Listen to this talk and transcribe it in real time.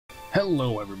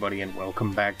Hello everybody and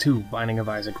welcome back to Binding of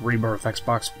Isaac Rebirth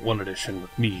Xbox One Edition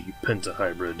with me,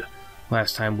 Pentahybrid.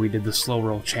 Last time we did the slow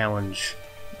roll challenge,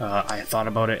 I thought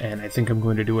about it and I think I'm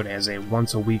going to do it as a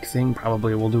once a week thing.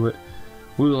 Probably we'll do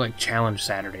like challenge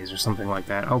Saturdays or something like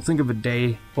that. I'll think of a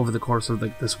day over the course of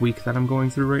this week that I'm going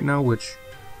through right now, which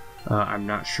I'm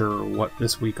not sure what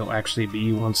this week will actually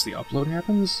be once the upload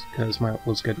happens, because my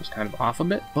upload schedule's kind of off a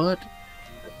bit, but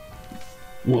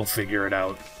we'll figure it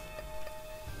out.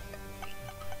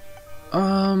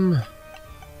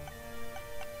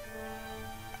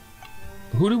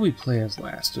 Who did we play as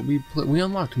last? We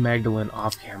unlocked Magdalene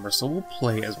off camera, so we'll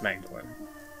play as Magdalene.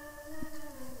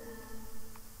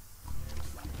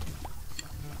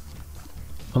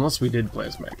 Unless we did play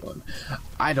as Magdalene.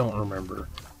 I don't remember.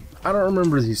 I don't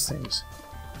remember these things.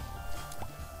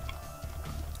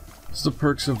 It's the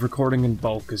perks of recording in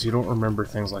bulk, is you don't remember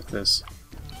things like this.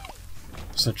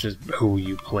 Such as who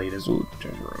you played as. Ooh,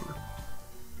 treasure room.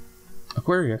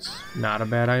 Aquarius, not a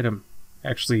bad item.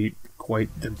 Actually, quite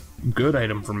the good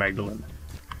item for Magdalene,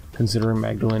 considering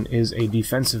Magdalene is a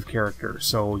defensive character,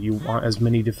 so you want as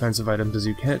many defensive items as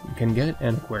you can get,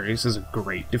 and Aquarius is a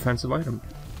great defensive item.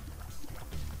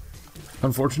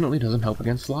 Unfortunately, doesn't help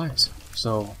against flies,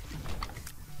 so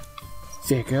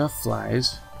thicker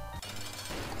flies.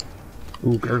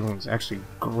 Ooh, Gurgling's actually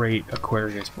great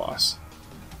Aquarius boss.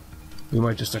 We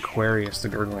might just Aquarius the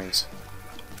Gurglings.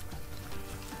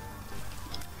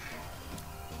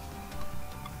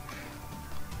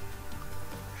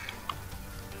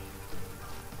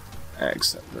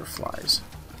 Except they're flies.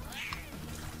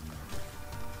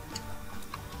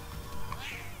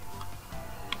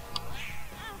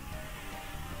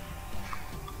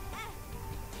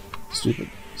 Stupid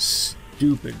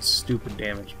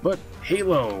damage. But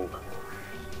Halo!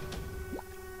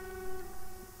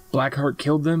 Blackheart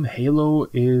killed them. Halo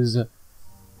is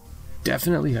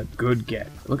definitely a good get.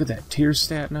 Look at that tears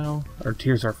stat now. Our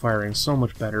tears are firing so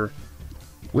much better.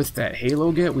 With that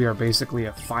Halo get, we are basically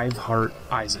a 5-heart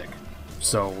Isaac.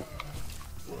 So,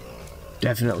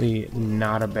 definitely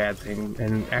not a bad thing,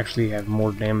 and actually have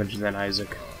more damage than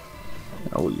Isaac.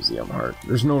 I will use the heart.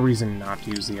 There's no reason not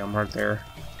to use the heart there.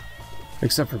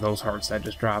 Except for those hearts that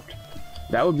just dropped.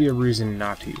 That would be a reason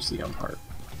not to use the heart.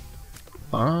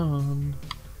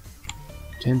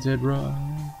 Tinted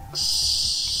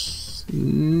rocks.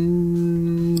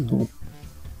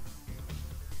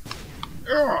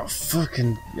 Oh,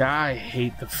 fucking... I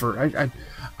hate the first...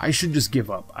 I should just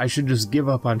give up. I should just give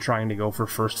up on trying to go for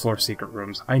first floor secret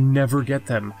rooms. I never get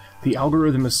them. The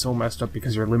algorithm is so messed up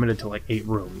because you're limited to like 8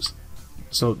 rooms.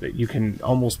 So that you can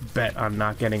almost bet on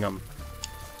not getting them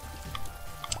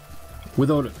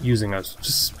without using a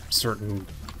certain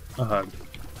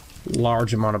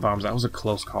large amount of bombs. That was a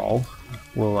close call.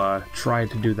 We'll try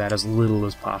to do that as little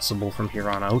as possible from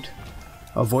here on out.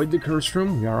 Avoid the curse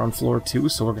room. We are on floor 2,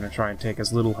 so we're going to try and take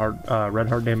as little red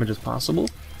heart damage as possible.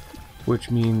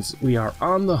 Which means we are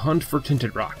on the hunt for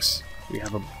tinted rocks. We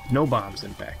have no bombs,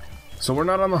 in fact. So we're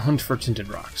not on the hunt for tinted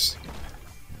rocks.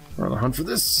 We're on the hunt for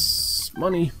this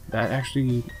money. That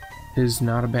actually is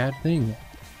not a bad thing.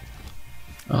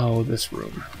 Oh, this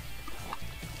room.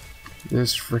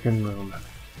 This frickin' room.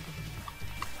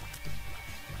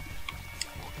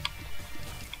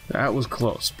 That was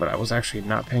close, but I was actually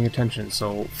not paying attention,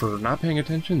 so for not paying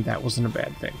attention, that wasn't a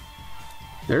bad thing.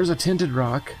 There's a tinted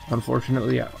rock.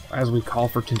 Unfortunately, as we call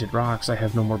for tinted rocks, I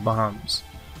have no more bombs.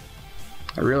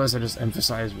 I realized I just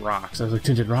emphasized rocks. I was like,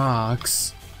 tinted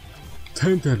rocks.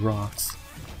 Tinted rocks.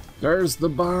 There's the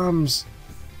bombs.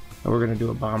 And we're going to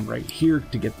do a bomb right here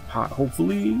to get the pot,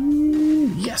 hopefully.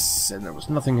 Yes! And there was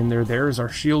nothing in there. There's our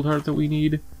shield heart that we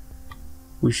need.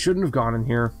 We shouldn't have gone in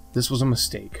here. This was a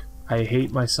mistake. I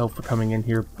hate myself for coming in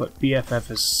here, but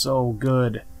BFF is so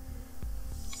good.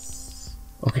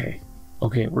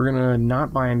 Okay, we're gonna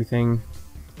not buy anything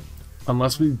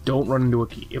unless we don't run into a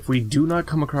key. If we do not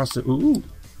come across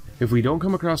if we don't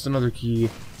come across another key,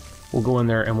 we'll go in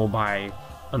there and we'll buy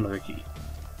another key.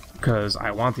 Because I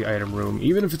want the item room,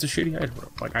 even if it's a shitty item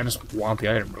room. Like, I just want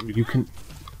the item room. You can...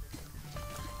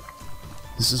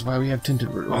 This is why we have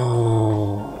tinted room.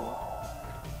 Oh.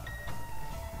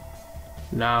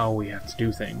 Now we have to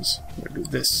do things. We're gonna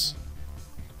do this.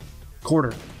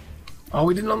 Quarter. Oh,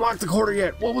 we didn't unlock the quarter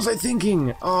yet! What was I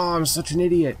thinking? Oh, I'm such an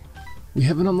idiot. We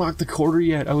haven't unlocked the quarter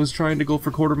yet. I was trying to go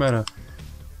for quarter meta.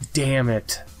 Damn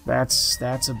it. That's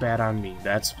a bad on me.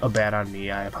 That's a bad on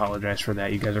me. I apologize for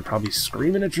that. You guys are probably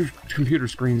screaming at your computer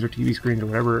screens or TV screens or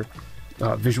whatever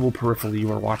visual peripheral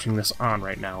you are watching this on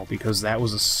right now, because that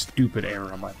was a stupid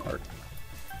error on my part.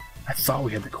 I thought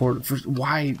we had the quarter.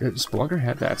 Why? Spelunker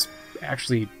hat? That's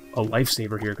actually a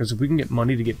lifesaver here, because if we can get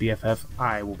money to get BFF,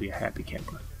 I will be a happy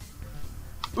camper.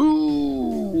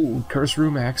 Ooh! Curse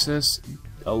room access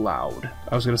allowed.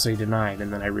 I was going to say denied,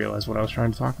 and then I realized what I was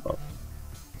trying to talk about.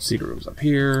 Secret rooms up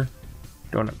here.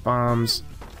 Donut bombs.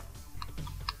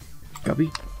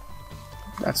 Guppy?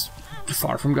 That's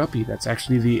far from Guppy. That's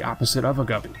actually the opposite of a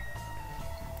Guppy.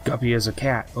 Guppy is a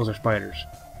cat. Those are spiders.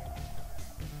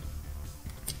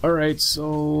 Alright,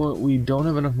 so we don't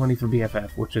have enough money for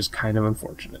BFF, which is kind of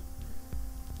unfortunate.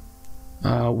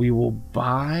 We will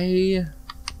buy...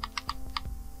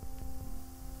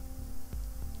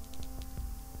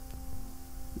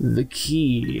 the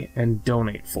key and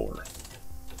donate 4.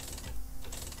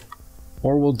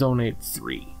 Or we'll donate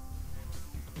 3.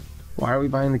 Why are we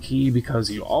buying the key?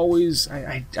 Because you always...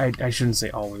 I shouldn't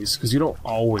say always, because you don't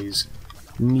always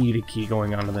need a key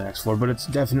going on to the next floor, but it's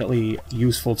definitely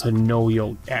useful to know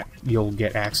you'll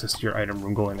get access to your item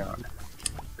room going on.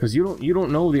 Because you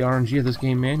don't know the RNG of this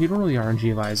game, man. You don't know the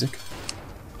RNG of Isaac.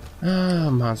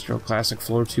 Monstro Classic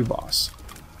Floor 2 boss.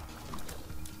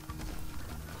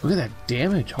 Look at that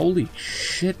damage. Holy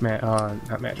shit, man.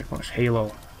 Not Magic Mush.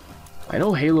 Halo. I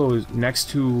know Halo is next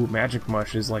to Magic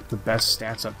Mush is like the best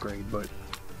stats upgrade, but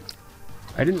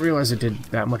I didn't realize it did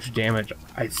that much damage.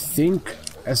 I think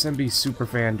SMB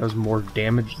Superfan does more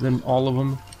damage than all of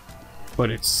them,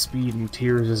 but its speed and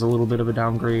tears is a little bit of a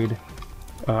downgrade.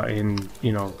 In,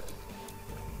 you know,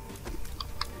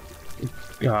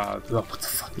 what the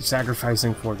fuck,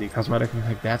 sacrificing for the cosmetic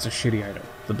effect, that's a shitty item.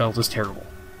 The belt is terrible.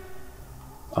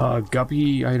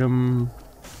 Guppy item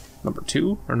number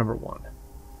 2 or number 1?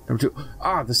 Number 2.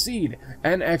 Ah, the seed!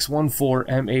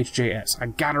 NX14MHJS. I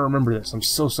gotta remember this. I'm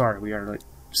so sorry. We are like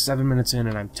 7 minutes in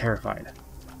and I'm terrified.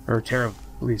 Or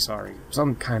terribly sorry.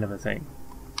 Some kind of a thing.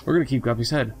 We're gonna keep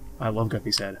Guppy's head. I love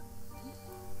Guppy's head.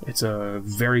 It's a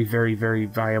very, very, very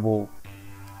viable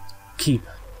keep.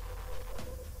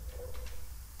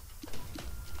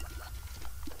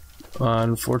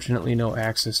 Unfortunately, no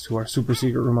access to our super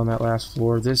secret room on that last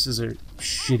floor. This is a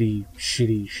shitty,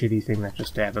 shitty, shitty thing that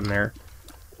just happened there.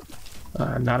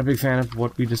 Not a big fan of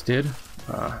what we just did.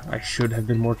 I should have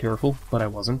been more careful, but I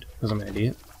wasn't, because I'm an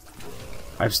idiot.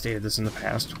 I've stated this in the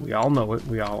past. We all know it.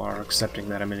 We all are accepting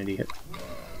that I'm an idiot.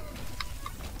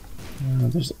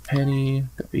 There's a penny.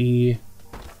 Guppy.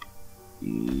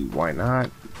 Why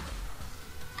not?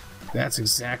 That's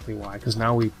exactly why, because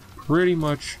now we pretty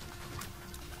much...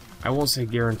 I won't say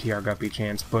guarantee our Guppy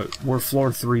chance, but we're floor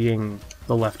 3ing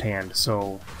the left hand,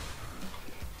 so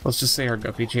let's just say our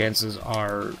Guppy chances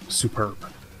are superb.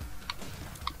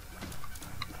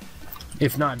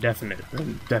 If not definite,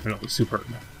 then definitely superb.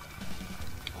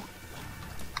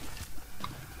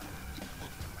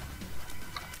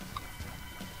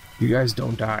 You guys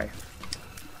don't die.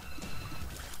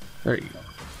 There you go.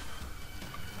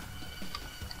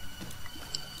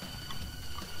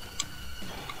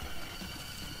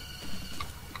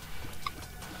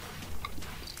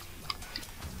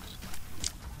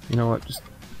 You know what? Just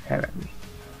have at me.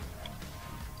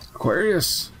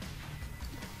 Aquarius!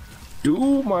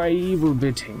 Do my evil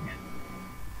bidding.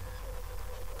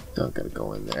 Don't gotta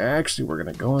go in there. Actually, we're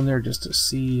gonna go in there just to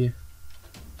see.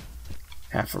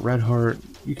 Half a red heart.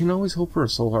 You can always hope for a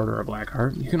soul heart or a black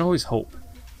heart. You can always hope.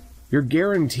 You're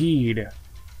guaranteed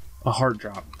a heart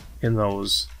drop in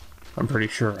those. I'm pretty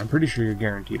sure. I'm pretty sure you're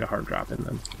guaranteed a heart drop in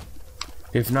them.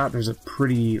 If not, there's a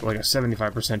pretty, like a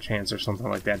 75% chance or something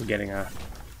like that of getting a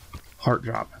heart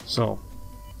drop. So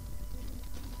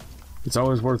it's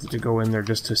always worth it to go in there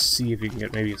just to see if you can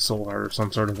get maybe a soul heart or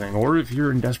some sort of thing. Or if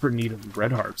you're in desperate need of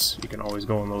red hearts, you can always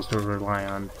go in those to rely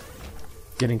on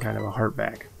getting kind of a heart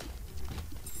back.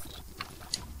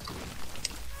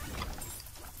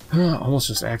 Almost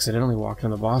just accidentally walked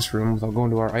in the boss room without going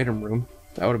to our item room.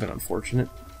 That would have been unfortunate.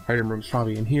 Item room's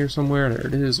probably in here somewhere. There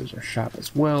it is. There's our shop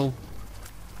as well.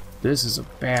 This is a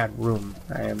bad room.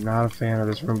 I am not a fan of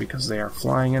this room because they are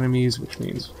flying enemies, which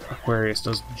means Aquarius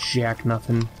does jack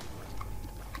nothing.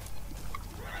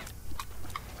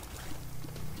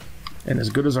 And as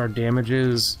good as our damage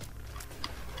is,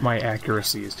 my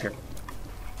accuracy is terrible.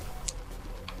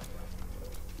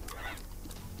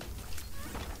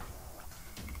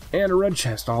 And a red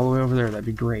chest all the way over there, that'd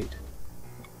be great.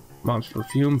 Mom's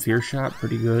Perfume, Fear Shot,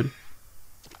 pretty good.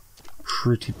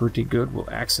 Pretty good. We'll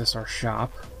access our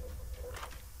shop.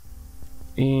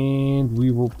 And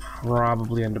we will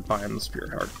probably end up buying the Spirit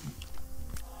Heart.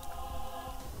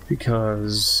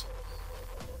 Because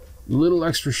little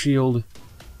extra shield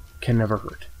can never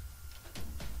hurt.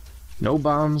 No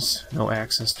bombs, no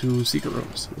access to secret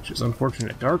rooms, which is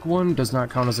unfortunate. Dark One does not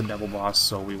count as a devil boss,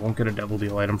 so we won't get a devil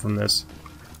deal item from this.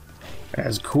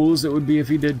 As cool as it would be if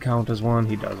he did count as one,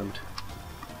 he doesn't.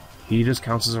 He just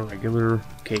counts as a regular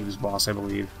caves boss, I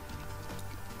believe.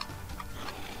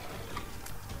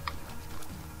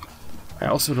 I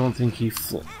also don't think he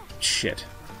shit.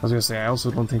 I was gonna say, I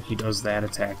also don't think he does that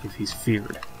attack if he's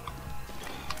feared.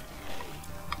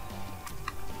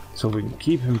 So if we can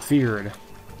keep him feared,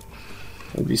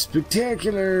 it would be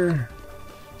spectacular!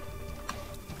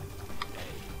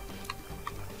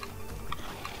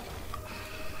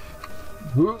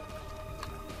 Whoop.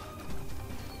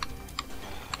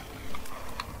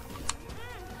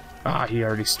 Ah, he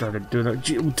already started doing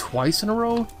that. Twice in a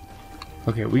row?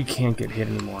 Okay, we can't get hit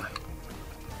anymore.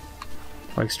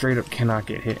 Like, straight up cannot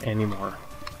get hit anymore.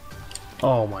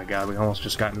 Oh my god, we almost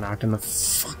just got knocked in the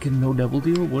fucking no devil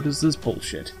deal? What is this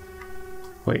bullshit?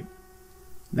 Wait.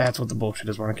 That's what the bullshit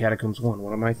is. We're on Catacombs 1.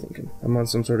 What am I thinking? I'm on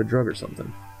some sort of drug or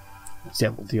something.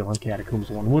 Devil deal on Catacombs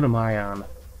 1. What am I on?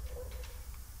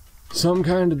 Some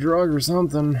kind of drug or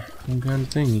something. Some kind of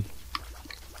thingy.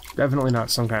 Definitely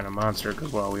not some kind of monster,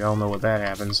 because, well, we all know what that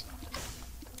happens.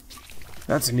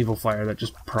 That's an evil fire that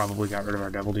just probably got rid of our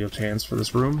devil deal chance for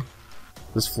this room.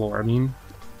 This floor, I mean.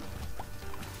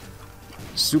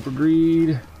 Super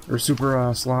greed, or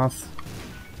super sloth.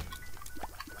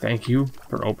 Thank you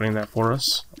for opening that for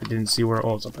us. I didn't see where,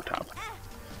 oh, it's up the top.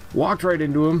 Walked right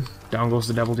into him. Down goes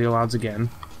the devil deal odds again.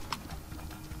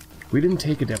 We didn't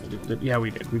take a devil deal, did we? Yeah, we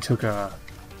did. We took a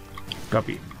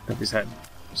Guppy's head.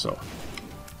 So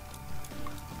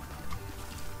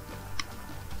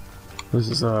this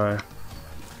is a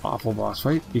awful boss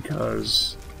fight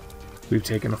because we've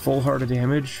taken a full heart of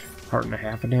damage, heart and a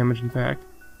half of damage, in fact.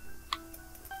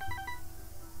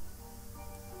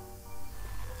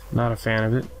 Not a fan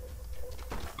of it.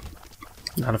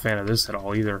 Not a fan of this at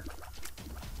all either.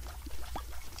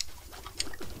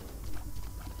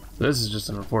 This is just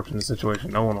an unfortunate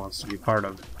situation no one wants to be part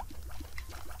of.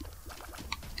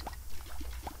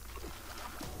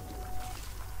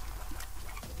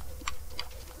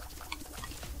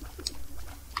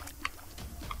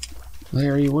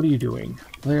 Larry, what are you doing?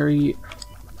 Larry.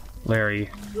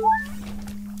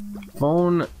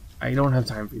 Phone, I don't have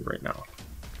time for you right now.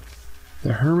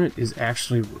 The Hermit is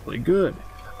actually really good.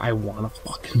 I want a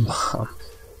fucking bomb.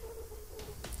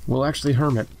 Well, actually,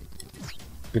 Hermit.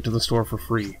 Get to the store for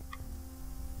free.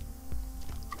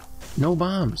 No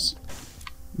bombs.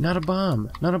 Not a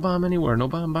bomb. Not a bomb anywhere. No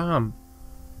bomb.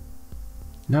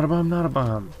 Not a bomb, not a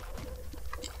bomb.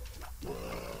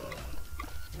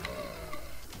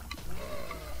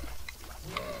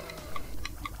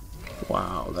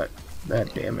 Wow,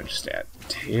 that damage stat.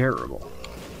 Terrible.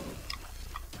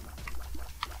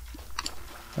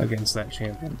 Against that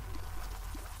champion.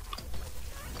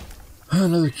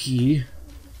 Another key.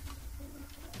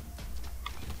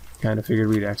 Kind of figured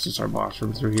we'd access our boss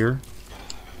room through here.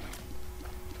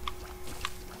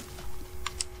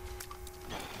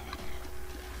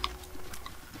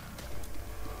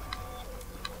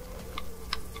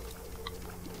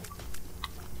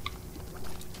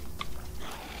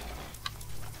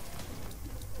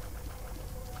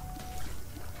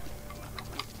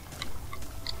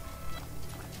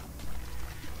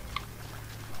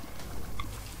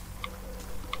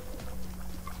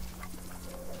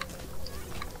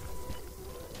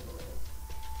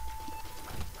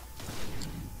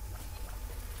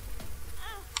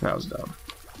 That was dumb.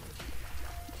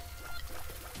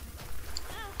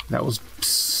 That was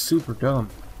super dumb.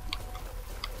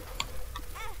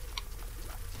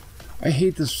 I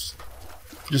hate this.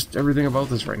 Just everything about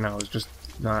this right now is just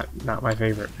not my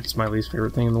favorite. It's my least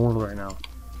favorite thing in the world right now.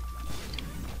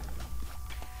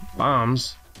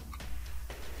 Bombs.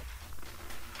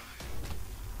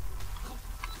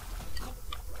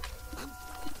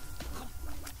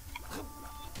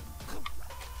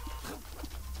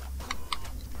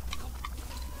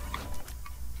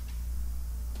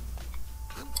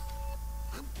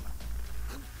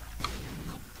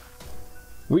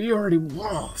 We already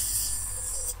won.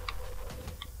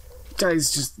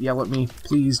 Guys, just yell at me,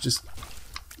 please. Just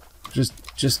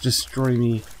destroy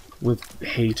me with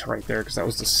hate right there, because that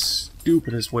was the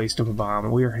stupidest waste of a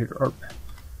bomb. We've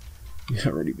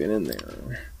already been in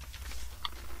there.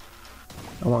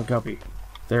 I want Guppy.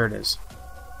 There it is.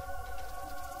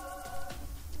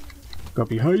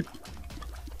 Guppy hype.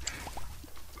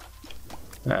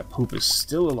 That poop is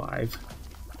still alive.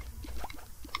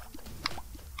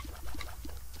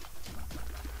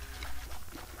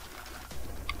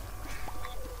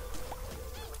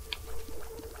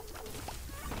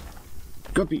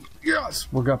 Guppy! Yes!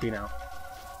 We're Guppy now.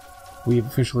 We've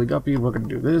officially Guppy. We're gonna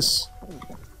do this.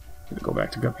 Gonna go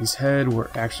back to Guppy's head. We're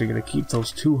actually gonna keep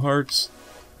those 2 hearts.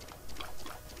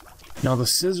 Now the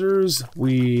scissors,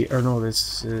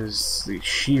 this is the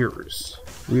shears.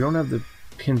 We don't have the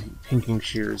pinking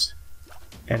shears,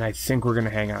 and I think we're going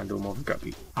to hang on to him over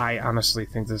Guppy. I honestly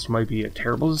think this might be a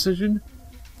terrible decision,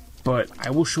 but I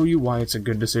will show you why it's a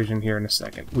good decision here in a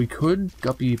second. We could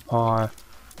Guppy paw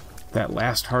that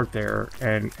last heart there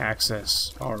and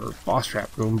access our boss trap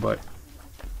room, but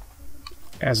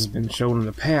as has been shown in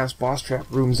the past, boss trap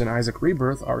rooms in Isaac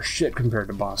Rebirth are shit compared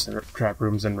to boss trap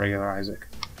rooms in regular Isaac.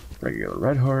 Regular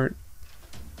red heart.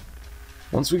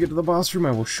 Once we get to the boss room,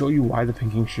 I will show you why the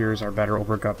pinking shears are better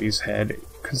over Guppy's head,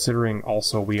 considering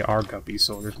also we are Guppy,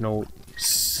 so there's no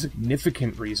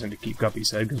significant reason to keep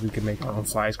Guppy's head, because we can make our own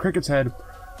flies. Cricket's head,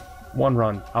 one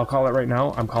run. I'll call it right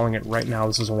now. I'm calling it right now.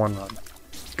 This is a one run.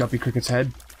 Guppy Cricket's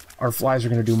head, our flies are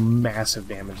going to do massive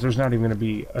damage. There's not even going to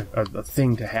be a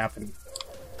thing to happen.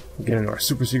 We'll get into our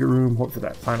super secret room, hope for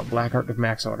that final black heart to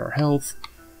max out our health.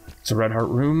 It's a red heart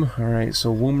room. Alright,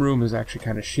 so womb room is actually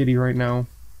kind of shitty right now.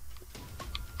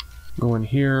 Go in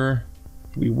here.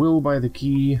 We will buy the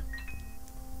key.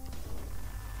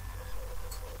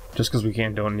 Just because we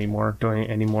can't do it anymore,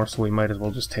 so we might as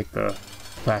well just take the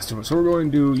last two. So we're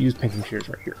going to use pinking shears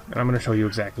right here. And I'm going to show you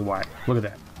exactly why. Look at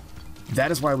that.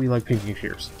 That is why we like pinking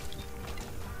shears.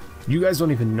 You guys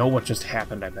don't even know what just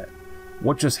happened, I bet.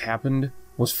 What just happened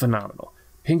was phenomenal.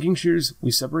 Pinking shears,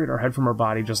 we separate our head from our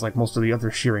body just like most of the other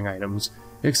shearing items,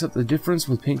 except the difference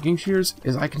with pinking shears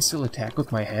is I can still attack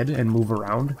with my head and move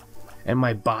around, and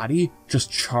my body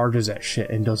just charges at shit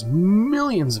and does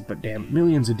millions of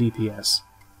DPS.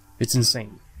 It's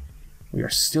insane. We are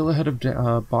still ahead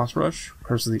of Boss Rush,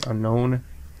 Curse of the Unknown,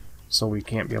 so we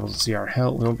can't be able to see our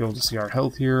health. We won't be able to see our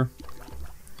health here.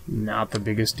 Not the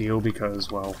biggest deal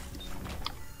because, well,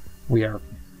 we are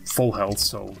full health,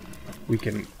 so we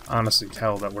can honestly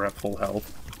tell that we're at full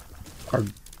health. Our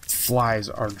flies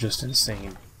are just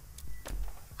insane.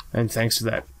 And thanks to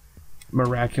that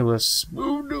miraculous...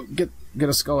 Ooh, no, get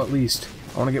a skull at least.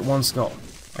 I want to get one skull.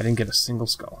 I didn't get a single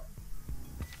skull.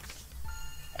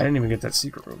 I didn't even get that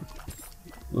secret room.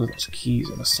 Look at those keys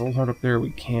and a soul heart up there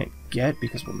we can't get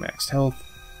because we're maxed health.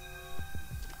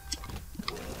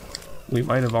 We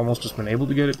might have almost just been able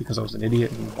to get it because I was an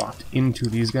idiot and walked into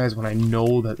these guys when I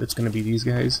know that it's going to be these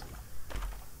guys.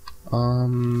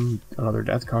 Another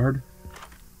death card.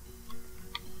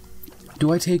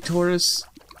 Do I take Taurus?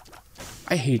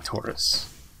 I hate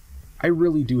Taurus. I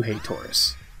really do hate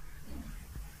Taurus.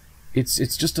 It's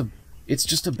just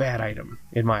a bad item,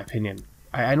 in my opinion.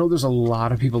 I know there's a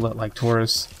lot of people that like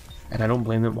Taurus, and I don't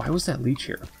blame them. Why was that leech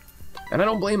here? And I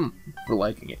don't blame them for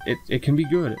liking it. It can be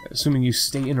good, assuming you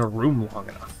stay in a room long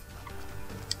enough.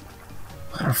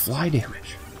 Look at our fly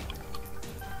damage.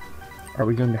 Are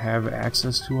we going to have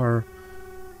access to our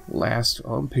last...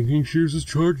 Pinking Shears is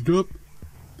charged up.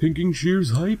 Pinking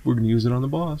Shears hype. We're going to use it on the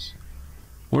boss.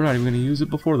 We're not even going to use it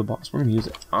before the boss. We're going to use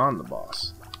it on the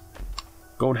boss.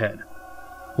 Goat head.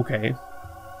 Okay.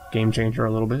 Game changer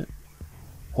a little bit.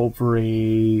 Hope for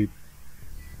a...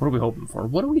 What are we hoping for?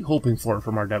 What are we hoping for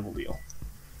from our Devil Deal?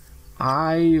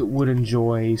 I would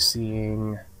enjoy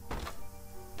seeing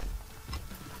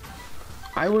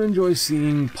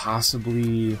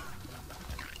possibly...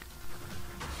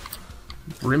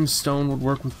 Brimstone would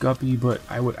work with Guppy, but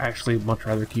I would actually much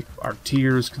rather keep our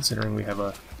Tears, considering we have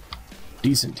a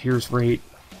decent Tears rate.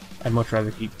 I'd much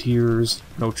rather keep Tears,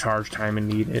 no charge time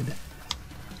needed.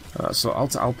 So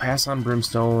I'll pass on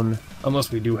Brimstone,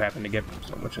 unless we do happen to get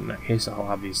Brimstone, which in that case I'll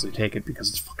obviously take it because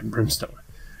it's fucking Brimstone.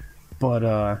 But,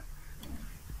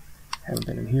 haven't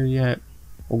been in here yet.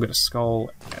 We'll get a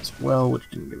Skull as well, which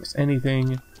didn't give us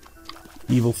anything.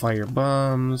 Evil Fire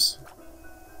Bombs.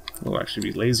 We'll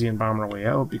actually be lazy and bomb our way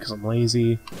out because I'm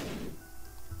lazy.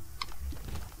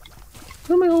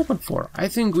 What am I hoping for? I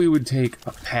think we would take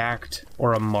a Pact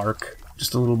or a Mark,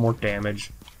 just a little more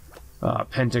damage.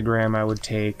 Pentagram I would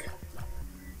take.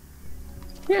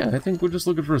 Yeah, I think we're just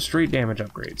looking for straight damage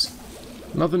upgrades.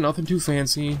 Nothing too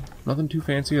fancy. Nothing too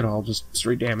fancy at all. Just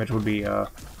straight damage would be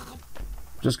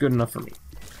just good enough for me.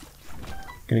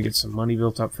 Gonna get some money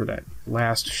built up for that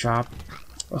last shop,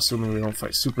 assuming we don't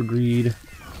fight Super Greed.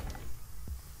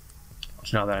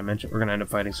 Which, now that I mentioned, we're gonna end up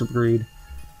fighting Super Greed.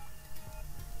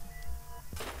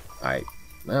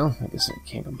 Well, I guess I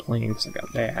can't complain because I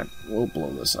got that. We'll blow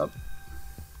this up.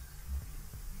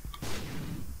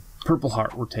 Purple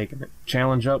Heart, we're taking it.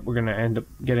 Challenge up, we're going to end up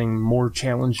getting more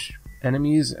challenge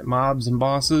enemies, mobs, and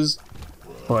bosses,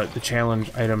 but the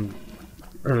challenge item,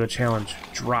 or the challenge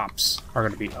drops are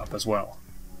going to be up as well.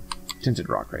 Tinted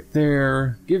Rock right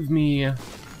there. Give me...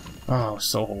 Oh,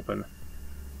 so hoping.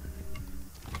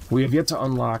 We have yet to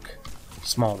unlock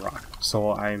Small Rock,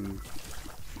 so I'm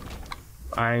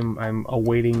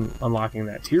awaiting unlocking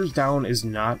that. Tears Down is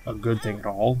not a good thing at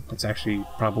all. It's actually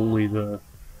probably the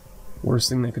Worst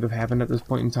thing that could have happened at this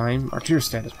point in time. Our tier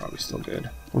stat is probably still good.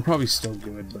 We're probably still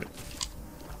good, but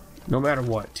no matter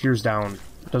what, tiers down.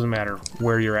 It doesn't matter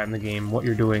where you're at in the game, what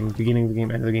you're doing, beginning of the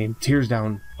game, end of the game. Tiers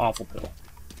down, awful pill.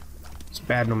 It's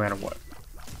bad no matter what.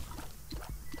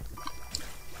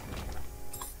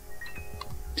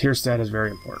 Tier stat is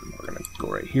very important. We're gonna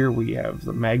go right here. We have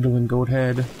the Magdalene goat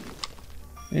head.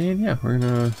 And yeah, we're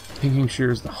gonna Pinking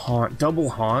Shears the haunt. Double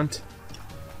haunt?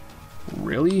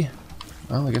 Really?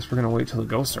 Well, I guess we're gonna wait till the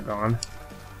ghosts are gone.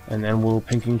 And then we'll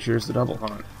Pinking Shears the double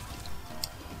haunt.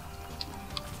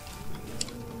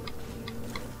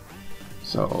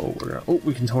 So we're gonna... Oh,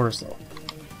 we can Taurus though.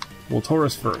 We'll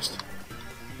Taurus first.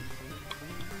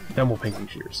 Then we'll Pinking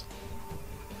Shears.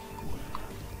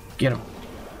 Get him.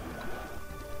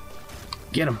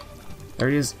 Get him. There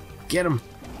he is. Get him.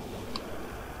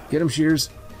 Get him, Shears.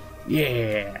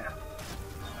 Yeah.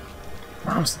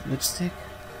 Mom's lipstick.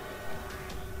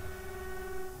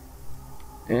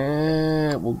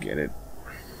 And we'll get it.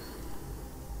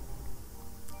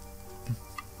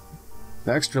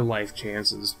 The extra life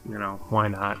chances, you know, why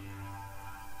not?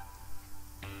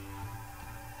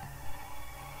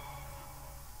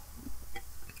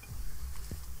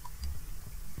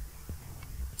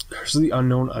 Curse of the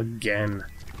Unknown again.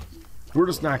 We're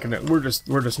just not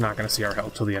gonna see our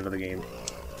health till the end of the game.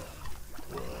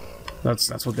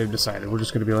 That's what they've decided. We're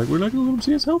just gonna be like, we're not gonna let them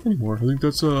see us health anymore. I think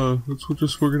that's what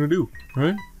we're gonna do,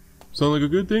 right? Sound like a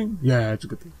good thing? Yeah, it's a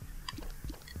good thing.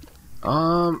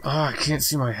 I can't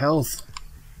see my health.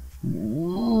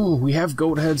 Ooh, we have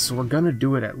goat heads, so we're gonna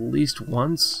do it at least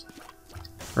once.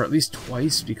 Or at least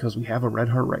twice, because we have a red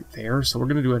heart right there, so we're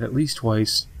gonna do it at least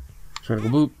twice. So we're gonna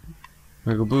go boop.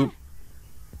 We're gonna go boop.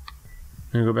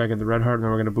 We're gonna go back in the red heart, and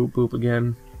then we're gonna boop boop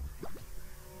again.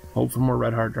 Hope for more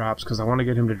red heart drops, because I want to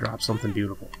get him to drop something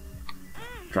beautiful.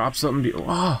 Drop something beautiful.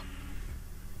 Oh!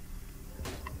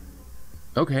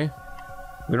 Okay.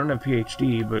 We don't have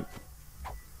PhD, but...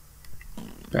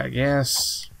 Bad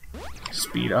gas.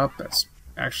 Speed up. That's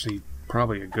actually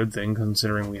probably a good thing,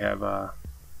 considering we have,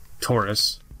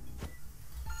 Taurus.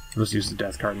 Let's use the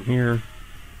death card in here.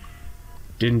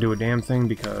 Didn't do a damn thing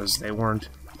because they weren't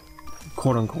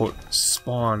quote-unquote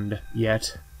spawned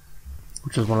yet,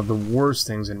 which is one of the worst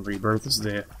things in Rebirth. Is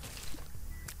the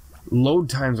load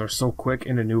times are so quick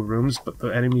into new rooms, but the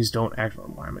enemies don't actually...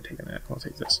 Why am I taking that? I'll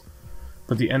take this.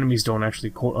 But the enemies don't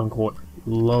actually quote-unquote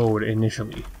load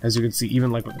initially. As you can see,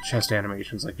 even like with the chest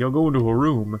animations, like you'll go into a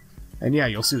room, and yeah,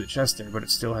 you'll see the chest there, but it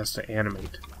still has to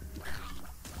animate.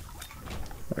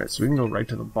 Alright, so we can go right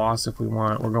to the boss if we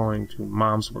want. We're going to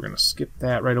Mom, so we're going to skip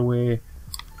that right away.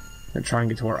 And try and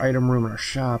get to our item room in our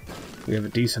shop. We have a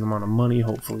decent amount of money,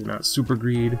 hopefully not super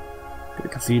greed. Get a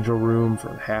cathedral room for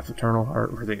the half eternal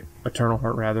heart, or the eternal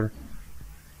heart rather.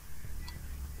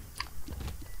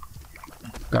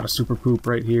 Got a super poop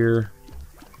right here.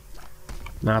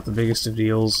 Not the biggest of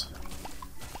deals.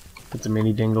 Get the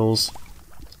mini dingles.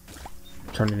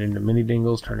 Turn it into mini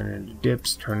dingles, turn it into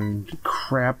dips, turn it into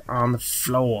crap on the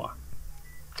floor.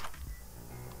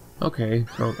 Okay,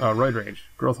 Roid Rage.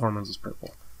 Growth Hormones is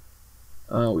purple.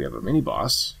 We have a mini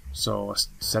boss, so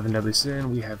 7 Deadly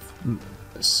Sin. We have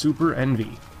Super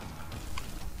Envy.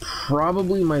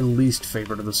 Probably my least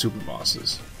favorite of the super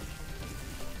bosses.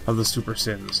 Of the super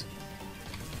sins.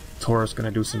 Taurus gonna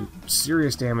do some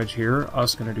serious damage here.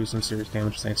 Us gonna do some serious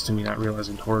damage thanks to me not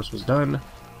realizing Taurus was done.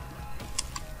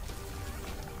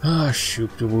 Ah,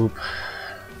 shoop de whoop.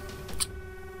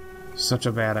 Such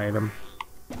a bad item.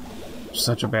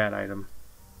 Such a bad item.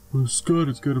 Oh, Scott,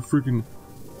 it's got a freaking...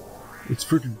 It's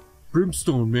freaking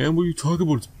brimstone, man. What are you talking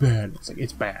about? It's bad. It's like,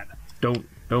 it's bad. Don't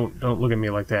look at me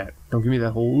like that. Don't give me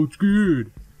that whole, oh, it's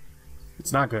good.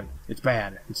 It's not good. It's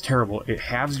bad. It's terrible. It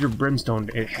halves your brimstone.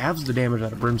 It halves the damage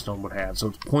that a brimstone would have. So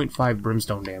it's 0.5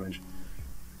 brimstone damage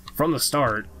from the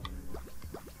start.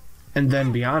 And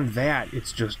then beyond that,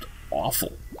 it's just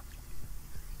awful.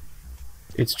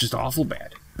 It's just awful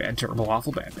bad. Bad, terrible,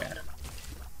 awful, bad, bad.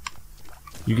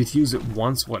 You get to use it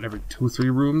once, what, every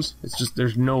 2-3 rooms? It's just,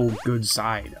 there's no good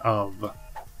side of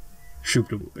Shoop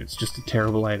de Whoop. It's just a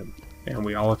terrible item. And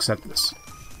we all accept this.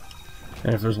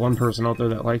 And if there's one person out there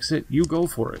that likes it, you go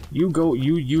for it. You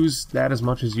use that as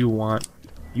much as you want.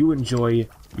 You enjoy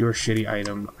your shitty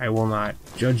item. I will not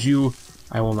judge you.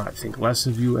 I will not think less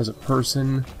of you as a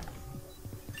person.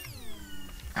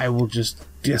 I will just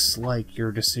dislike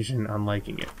your decision on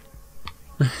liking it.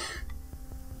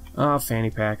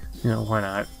 Fanny pack. You know, why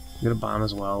not? Get a bomb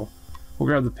as well. We'll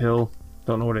grab the pill.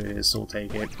 Don't know what it is, so we'll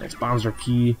take it. Its bombs are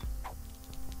key.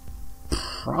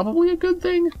 Probably a good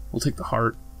thing. We'll take the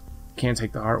heart. Can't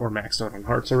take the heart. We're maxed out on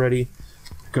hearts already.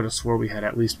 Could have swore we had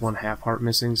at least one half heart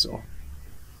missing, so...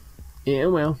 Yeah,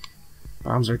 well.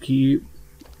 Bombs are key.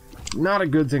 Not a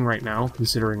good thing right now,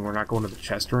 considering we're not going to the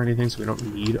chest or anything, so we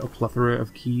don't need a plethora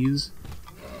of keys.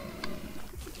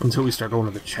 Until we start going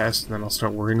to the chest, and then I'll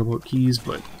start worrying about keys,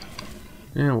 but...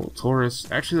 yeah, well, Taurus...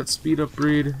 actually, that speed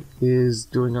upgrade is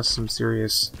doing us some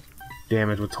serious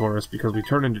damage with Taurus, because we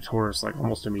turn into Taurus, like,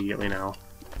 almost immediately now.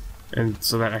 And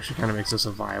so that actually kind of makes us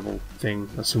a viable thing,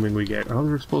 assuming we get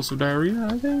another explosive diarrhea,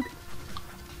 I think?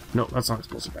 No, that's not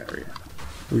explosive diarrhea.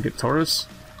 We get Taurus.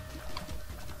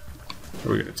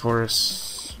 We get a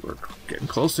Taurus. We're getting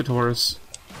close to Taurus.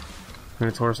 We're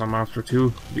gonna Taurus on Monster 2.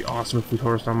 It'd be awesome if we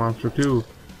Taurus on Monster 2.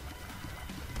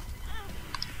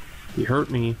 He hurt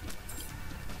me.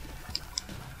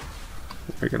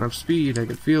 We're picking up speed. I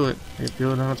can feel it. I can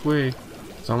feel it on its way.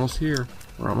 It's almost here.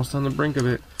 We're almost on the brink of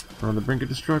it. We're on the brink of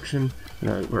destruction.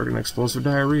 We're gonna explosive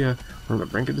diarrhea. We're on the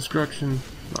brink of destruction.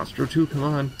 Monster 2, come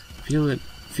on. Feel it.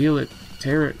 Feel it.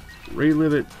 Tear it.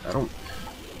 Relive it. I don't...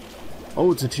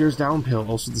 oh, it's a tears down pill.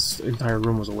 Also, this entire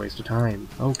room was a waste of time.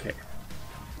 Okay.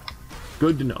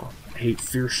 Good to know. I hate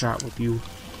fear shot with you.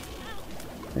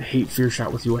 I hate fear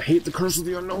shot with you. I hate the curse of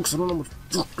the unknown because I don't know what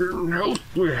fucking health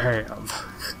we have.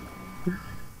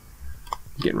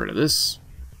 Getting rid of this.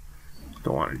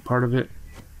 Don't want any part of it.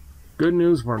 Good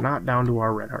news, we're not down to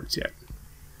our red hearts yet.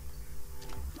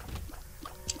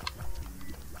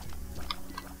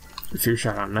 Fear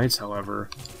shot on knights, however,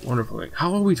 wonderful.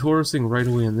 How are we Taurusing right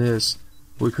away in this?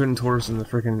 We couldn't Taurus in the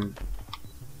frickin'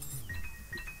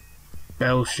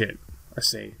 bell shit, I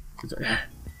say.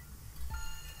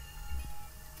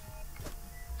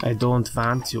 I don't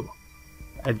want to.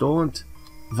 I don't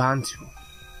want to.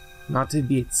 Not a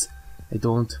bit. I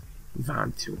don't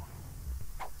want to.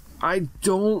 I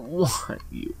don't want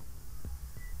you.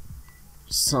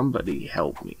 Somebody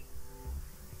help me.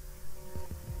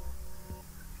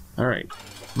 Alright.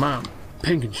 Mom,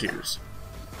 pink and shears.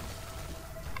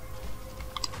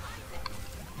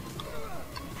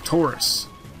 Taurus.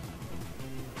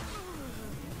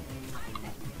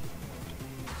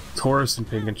 Taurus and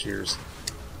pink and shears.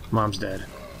 Mom's dead.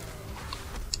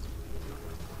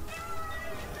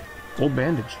 Old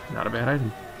bandage. Not a bad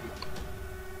item.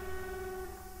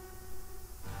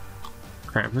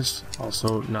 Krampus.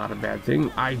 Also not a bad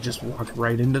thing. I just walked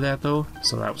right into that though,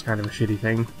 so that was kind of a shitty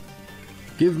thing.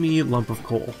 Give me a lump of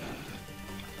coal.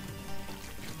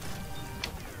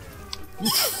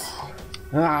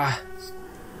 Ah.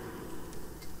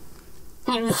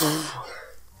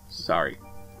 Sorry.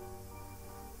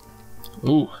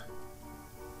 Ooh.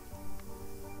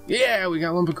 Yeah, we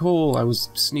got a lump of coal. I was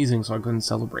sneezing, so I couldn't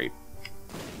celebrate.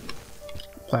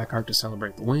 Black heart to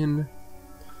celebrate the win.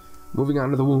 Moving on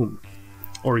to the womb.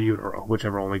 Or utero,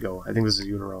 whichever one we go. I think this is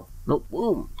utero. Nope,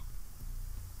 womb.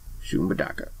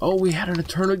 Shumbadaka. Oh, we had an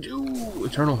eternal... ooh,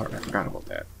 eternal heart. I forgot about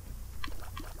that.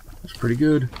 That's pretty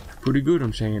good. Pretty good,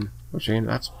 I'm saying. I'm saying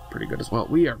that's pretty good as well.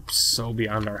 We are so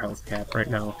beyond our health cap right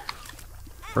now.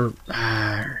 Or...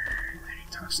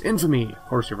 Infamy! Of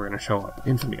course you were going to show up.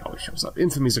 Infamy always shows up.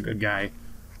 Infamy's a good guy.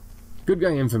 Good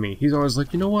guy Infamy. He's always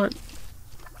like, you know what?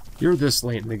 You're this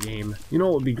late in the game. You know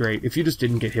what would be great? If you just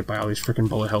didn't get hit by all these freaking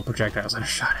bullet hell projectiles that are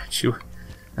shot at you.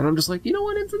 And I'm just like, you know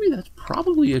what, Infamy? That's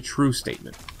probably a true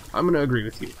statement. I'm going to agree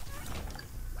with you.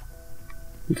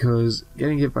 Because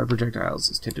getting hit by projectiles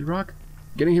is tinted rock.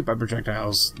 Getting hit by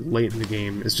projectiles late in the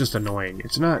game is just annoying.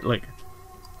 It's not like...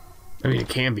 I mean, it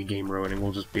can be game ruining,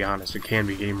 we'll just be honest. It can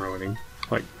be game ruining.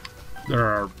 Like, there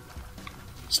are...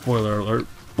 spoiler alert,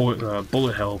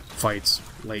 bullet hell fights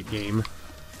late game.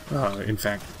 In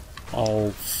fact,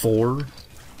 all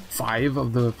 5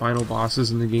 of the final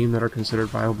bosses in the game that are considered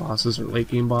final bosses or late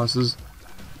game bosses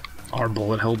are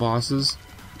bullet hell bosses.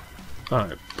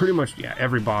 Pretty much, yeah,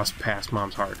 every boss past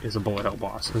Mom's Heart is a bullet hell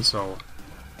boss, and so...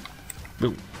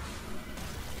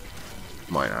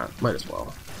 why not? Might as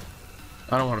well.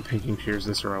 I don't want to pinking shears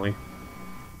this early.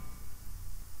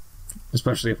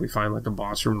 Especially if we find, like, the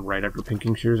boss room right after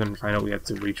pinking shears and find out we have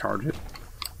to recharge it.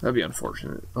 That'd be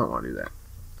unfortunate. I don't want to do that.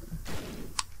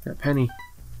 Got Penny.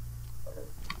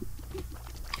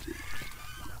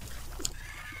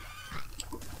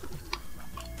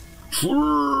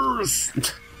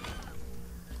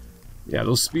 Yeah,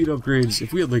 those speed upgrades,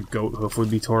 if we had like Goat Hoof, we'd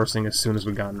be Taurusing as soon as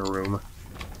we got in a room.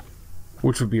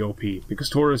 Which would be OP, because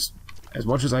Taurus, as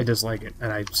much as I dislike it,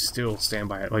 and I still stand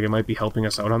by it, like it might be helping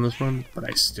us out on this run, but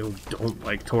I still don't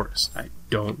like Taurus. I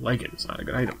don't like it, it's not a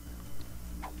good item.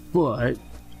 But,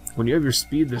 when you have your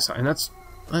speed this high, and that's...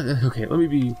 okay, let's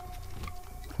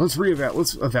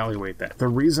evaluate that. The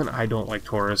reason I don't like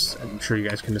Taurus, I'm sure you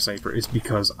guys can decipher, is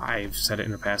because I've said it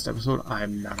in a past episode,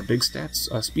 I'm not a big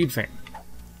speed fan.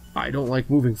 I don't like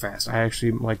moving fast. I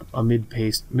actually like a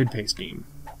mid-paced game.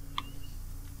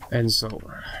 And so...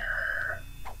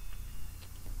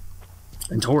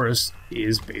 And Taurus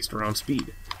is based around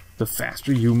speed. The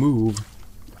faster you move,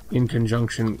 in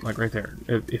conjunction, like right there,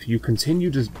 if you continue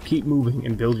to keep moving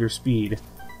and build your speed,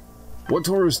 what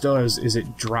Taurus does is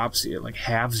it drops it, like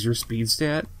halves your speed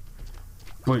stat,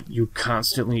 but you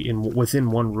constantly,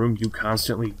 within one room, you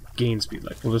constantly gain speed.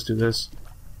 Like, we'll just do this,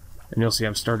 and you'll see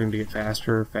I'm starting to get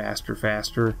faster, faster,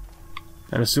 faster,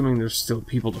 and assuming there's still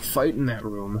people to fight in that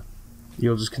room,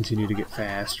 you'll just continue to get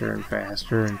faster and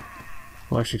faster, and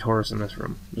well, actually Taurus in this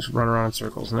room. Just run around in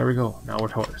circles, and there we go. Now we're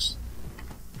Taurus.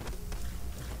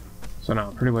 So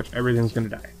now, pretty much everything's gonna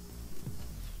die.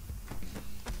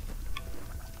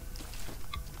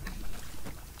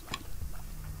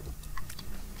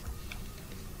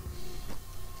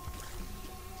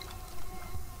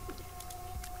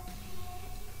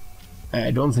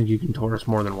 I don't think you can Taurus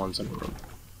more than once in a room.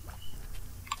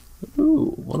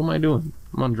 Ooh, what am I doing?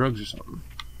 I'm on drugs or something.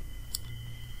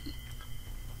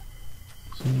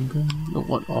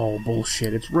 What? Oh,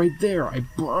 bullshit. It's right there. I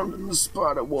bombed in the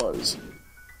spot it was.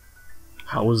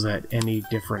 How is that any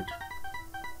different?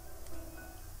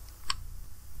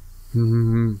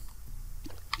 Look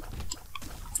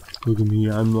at me.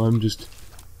 I'm just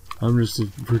a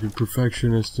freaking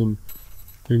perfectionist, and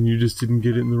you just didn't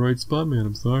get it in the right spot, man.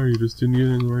 I'm sorry. You just didn't get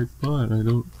it in the right spot. I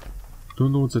don't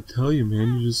know what to tell you,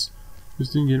 man. You just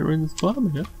didn't get it right in the spot,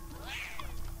 man.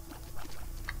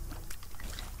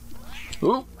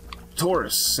 Oh,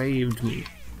 Taurus saved me.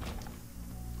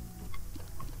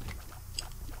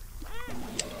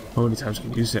 How many times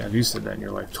have you said that in your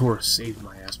life? Taurus saved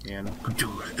my ass, man.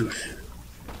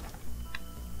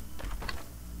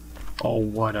 Oh,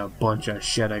 what a bunch of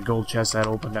shit. A gold chest that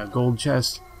opened a gold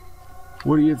chest.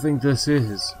 What do you think this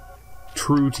is?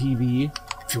 True TV?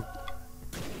 Phew.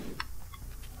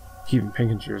 Keeping pink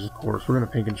and cheers, of course. We're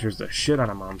gonna pink and cheers the shit out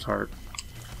of Mom's heart.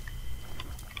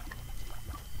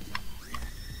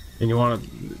 And you wanna...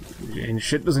 And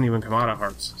shit doesn't even come out of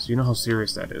hearts, so you know how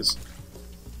serious that is.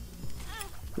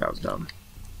 That was dumb.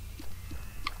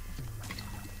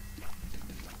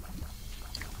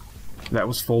 That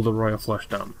was full to Royal Flush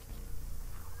dumb.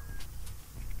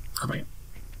 Come on.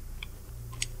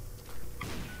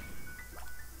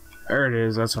 There it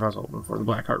is, that's what I was hoping for, the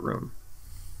Black Heart Rune.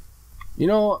 You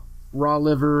know, raw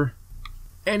liver,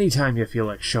 anytime you feel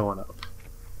like showing up.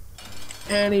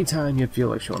 Anytime you feel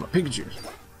like showing up. Pikachu.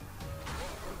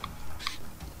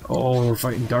 Oh, we're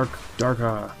fighting Dark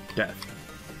Death.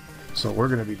 So we're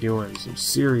going to be doing some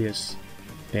serious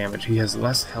damage. He has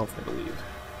less health, I believe.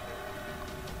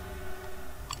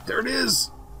 There it is!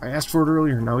 I asked for it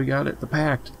earlier, now we got it. The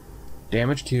Pact.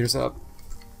 Damage, tears up,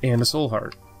 and a soul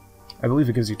heart. I believe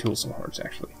it gives you 2 soul hearts,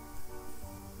 actually.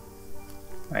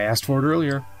 I asked for it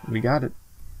earlier. We got it.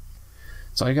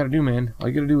 That's all you gotta do, man. All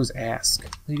you gotta do is ask.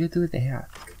 All you gotta do is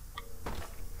ask.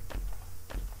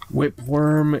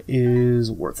 Whipworm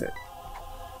is worth it.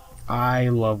 I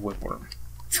love Whipworm.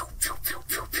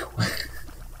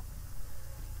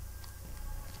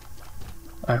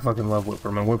 I fucking love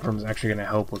Whipworm, and Whipworm is actually gonna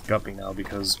help with Guppy now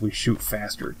because we shoot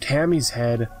faster. Tammy's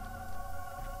head.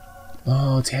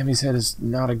 Oh, Tammy's head is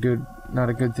not a good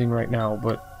thing right now,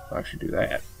 but I'll actually do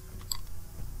that.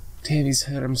 Tammy's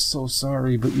head, I'm so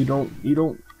sorry, but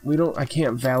I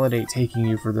can't validate taking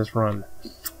you for this run.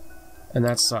 And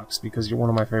that sucks, because you're one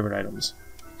of my favorite items.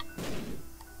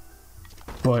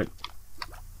 But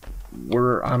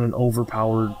we're on an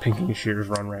overpowered Pinking Shears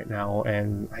run right now,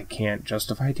 and I can't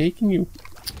justify taking you.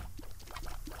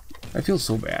 I feel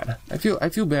so bad. I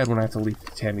feel bad when I have to leave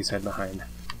Tammy's head behind.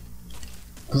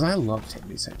 Because I love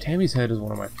Tammy's head. Tammy's head is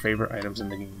one of my favorite items in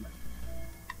the game.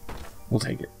 We'll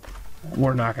take it.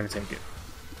 We're not going to take it.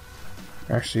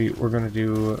 Actually, we're going to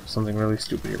do something really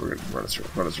stupid here. We're going to run in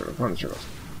circles, run in circles, run in circles.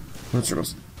 Run in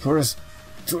circles. Taurus!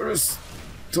 Taurus!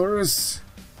 Taurus!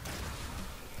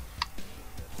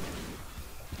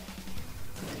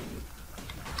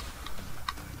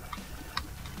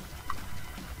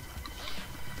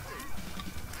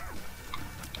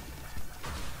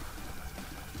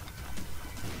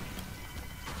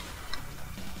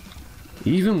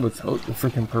 Even without the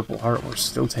freaking purple heart, we're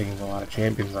still taking a lot of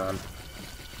champions on.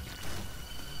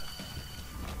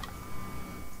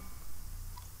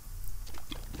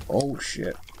 Oh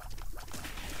shit.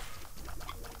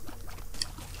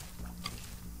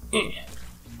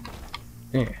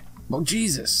 Well,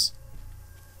 Jesus!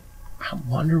 I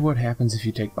wonder what happens if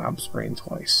you take Bob's Brain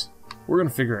twice. We're gonna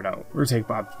figure it out. We're gonna take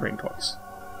Bob's Brain twice.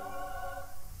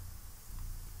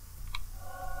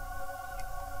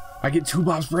 I get 2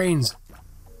 Bob's Brains!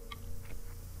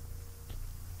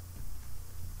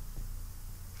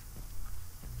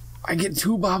 I get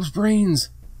 2 Bob's Brains!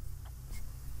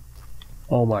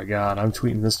 Oh my god, I'm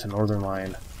tweeting this to Northern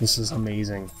Lion. This is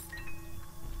amazing.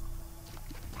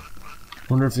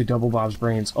 Wonder if they double Bob's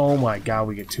brains. Oh my god,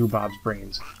 we get 2 Bob's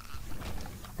brains.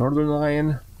 Northern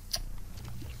Lion.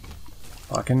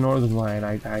 Fucking Northern Lion.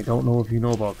 I don't know if you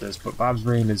know about this, but Bob's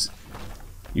brain is...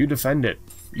 You defend it.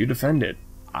 You defend it.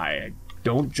 I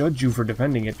don't judge you for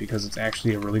defending it because it's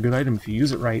actually a really good item if you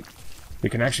use it right. It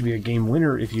can actually be a game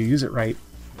winner if you use it right.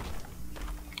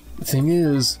 The thing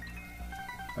is,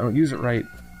 I don't use it right.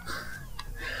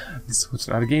 So it's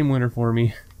not a game winner for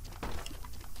me.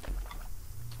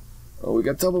 Oh, we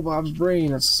got double Bob's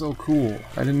brain. That's so cool.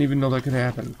 I didn't even know that could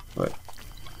happen, but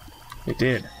it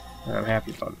did. And I'm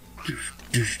happy about it.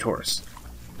 Taurus.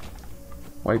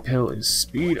 White pill is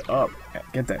speed up.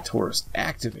 Get that Taurus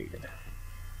activated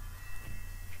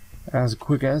as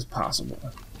quick as possible.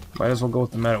 Might as well go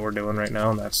with the meta we're doing right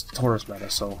now, and that's Taurus meta,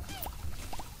 so...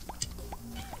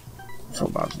 So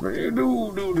Bob's brain.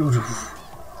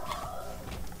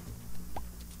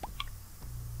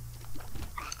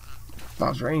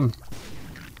 Bob's brain.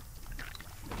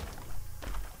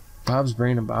 Bob's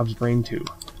brain and Bob's brain 2.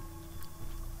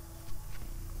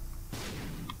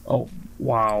 Oh,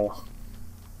 wow.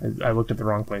 I looked at the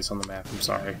wrong place on the map, I'm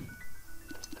sorry.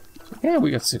 Yeah, we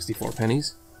got 64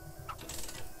 pennies.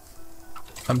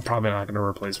 I'm probably not going to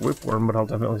replace Whipworm, but I'll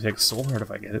definitely take Soul Heart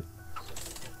if I get it.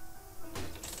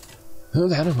 Oh,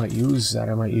 that I might use, that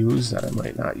I might use, that I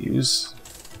might not use.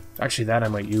 Actually, that I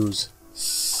might use.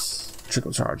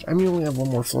 Trickle Charge. I mean, we only have 1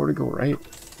 more floor to go, right?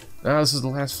 This is the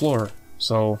last floor,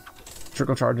 so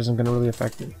Trickle Charge isn't going to really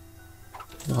affect me.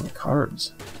 Look at all the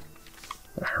cards.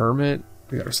 The Hermit.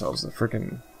 We got ourselves the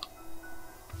frickin'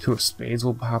 2 of Spades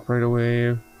will pop right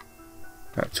away.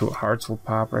 Got 2 of Hearts will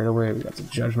pop right away. We got the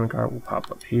Judgment card will pop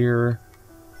up here.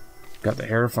 Got the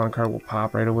Hierophant card will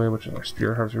pop right away, which is our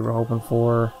Spirit Hearts we were hoping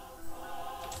for.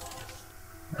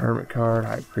 Hermit card,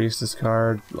 High Priestess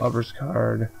card, Lover's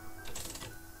card.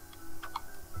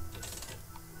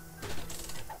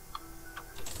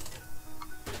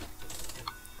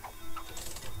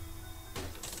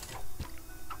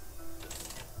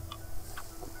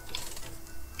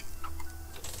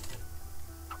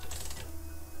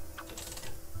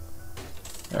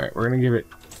 Alright, we're gonna give it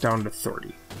down to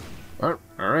 30.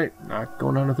 Alright, not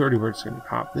going down to 30. We're just gonna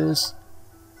pop this.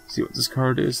 See what this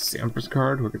card is. It's the Empress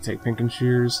card. We're gonna take Pink and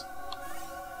Shears.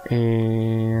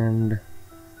 And...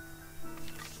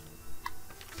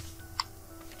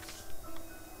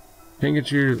 Pink and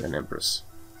Shears and Empress.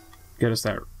 Get us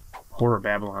that Horror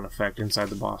Babylon effect inside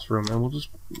the boss room, and we'll just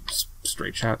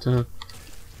straight shot to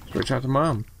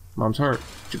Mom. Mom's heart.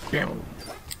 Down.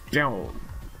 Down.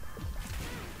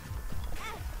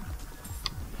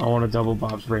 I want a double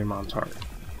Bob's brain Mom's heart.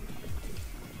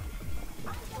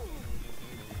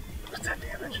 What's that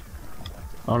damage?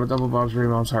 I want a double Bob's brain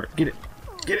Mom's heart. Get it!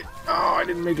 Get it! Oh, I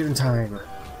didn't make it in time.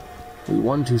 We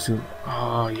won too soon.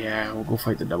 Oh yeah, we'll go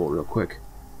fight the double real quick.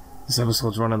 This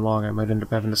episode's running long. I might end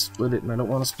up having to split it, and I don't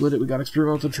want to split it. We got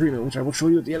experimental treatment, which I will show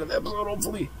you at the end of the episode,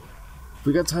 hopefully. If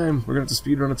we got time, we're gonna have to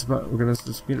speed run it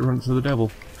to the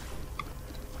devil.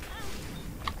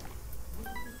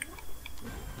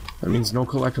 That means no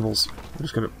collectibles. We're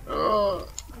just gonna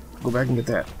go back and get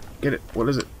that. Get it. What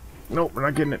is it? Nope, we're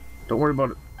not getting it. Don't worry about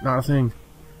it. Not a thing.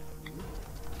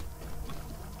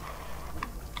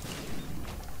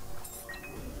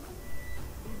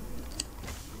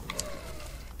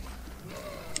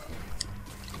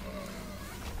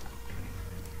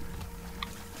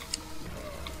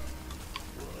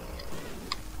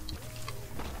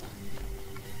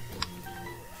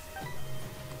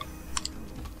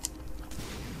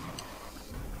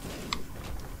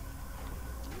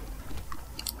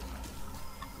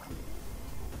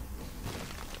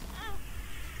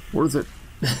 Worth it.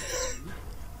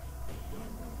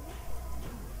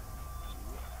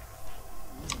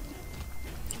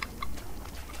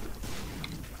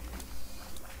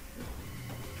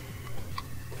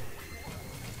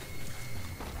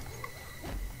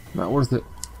 Not worth it.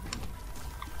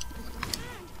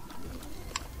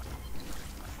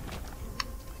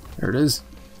 There it is.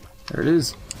 There it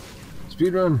is.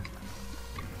 Speedrun.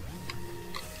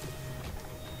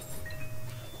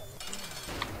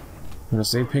 I'm gonna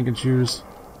save Pink and Shoes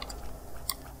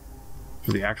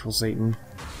for the actual Satan.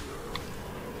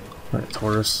 Alright,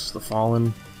 Taurus, the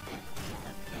Fallen.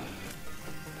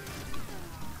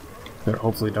 There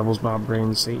hopefully doubles Bob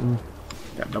Brain, Satan.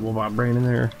 Got double Bob Brain in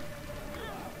there.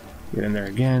 Get in there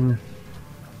again.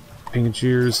 Pink and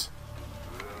Cheers.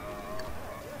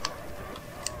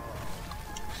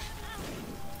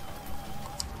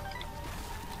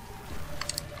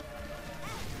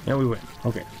 Yeah, we win.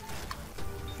 Okay.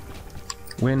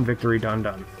 Win, victory, done,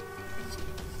 done.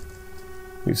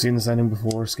 We've seen this ending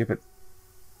before. Skip it.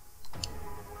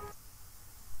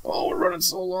 Oh, we're running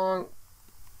so long.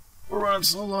 We're running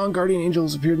so long. Guardian Angel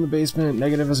has appeared in the basement.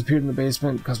 Negative has appeared in the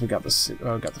basement because we got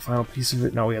the final piece of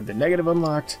it. Now we have the negative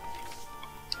unlocked.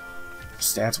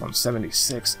 Stats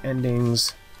 176.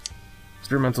 Endings.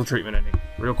 Experimental treatment ending.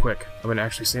 Real quick. I'm going to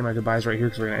actually say my goodbyes right here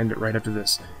because we're going to end it right after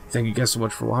this. Thank you guys so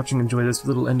much for watching. Enjoy this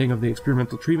little ending of the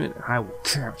experimental treatment. I will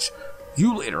catch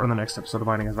you later on the next episode of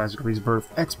Binding of Isaac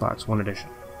Rebirth Xbox One Edition.